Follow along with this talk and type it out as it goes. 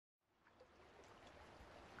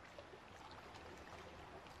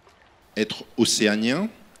Être océanien,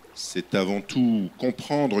 c'est avant tout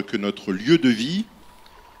comprendre que notre lieu de vie,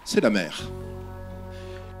 c'est la mer.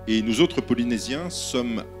 Et nous autres Polynésiens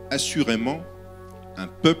sommes assurément un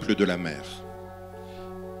peuple de la mer.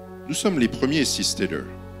 Nous sommes les premiers Seasteaders.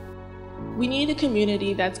 We need a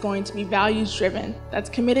community that's going to be values-driven, that's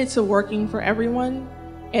committed to working for everyone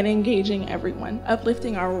and engaging everyone,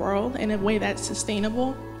 uplifting our world in a way that's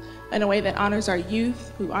sustainable, in a way that honors our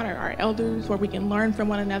youth, who honor our elders, where we can learn from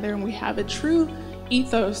one another, and we have a true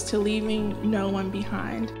ethos to leaving no one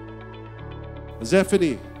behind.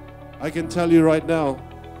 Zephanie, I can tell you right now,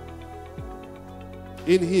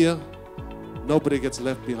 in here, nobody gets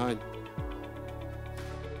left behind.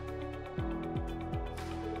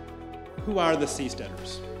 Who are the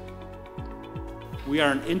Seasteaders? We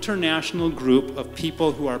are an international group of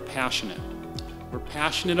people who are passionate. We're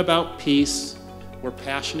passionate about peace, we're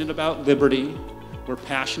passionate about liberty, we're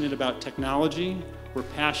passionate about technology, we're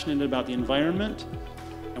passionate about the environment,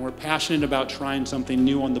 and we're passionate about trying something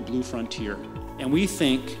new on the blue frontier. And we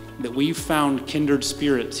think that we've found kindred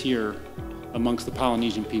spirits here amongst the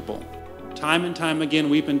Polynesian people. Time and time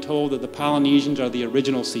again, we've been told that the Polynesians are the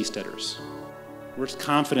original Seasteaders. We're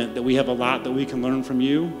confident that we have a lot that we can learn from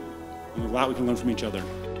you, and a lot we can learn from each other.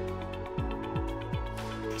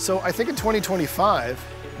 So I think in 2025,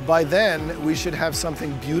 by then, we should have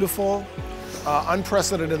something beautiful,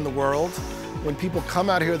 unprecedented in the world. When people come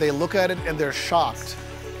out here, they look at it and they're shocked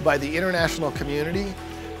by the international community,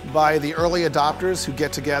 by the early adopters who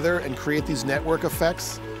get together and create these network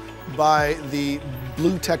effects, by the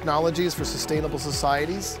blue technologies for sustainable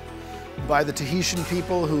societies, by the Tahitian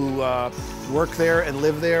people who work there and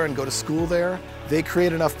live there and go to school there. They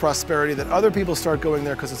create enough prosperity that other people start going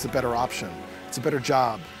there because it's a better option, it's a better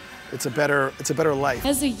job. It's a better life.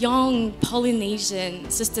 As a young Polynesian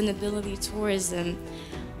sustainability tourism,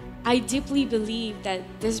 I deeply believe that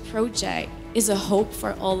this project is a hope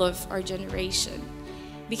for all of our generation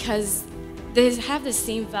because they have the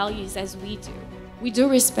same values as we do. We do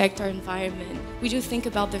respect our environment. We do think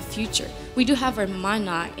about the future. We do have our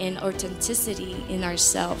mana and authenticity in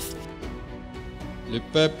ourselves. Le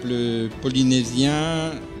peuple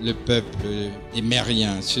polynésien, le peuple des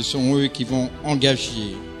Mériens, ce sont eux qui vont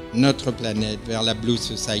engager notre planète vers la Blue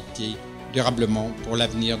Society durablement pour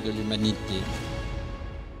l'avenir de l'humanité.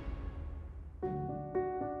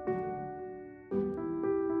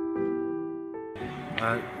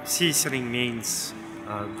 Seasteading means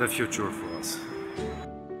the future for us.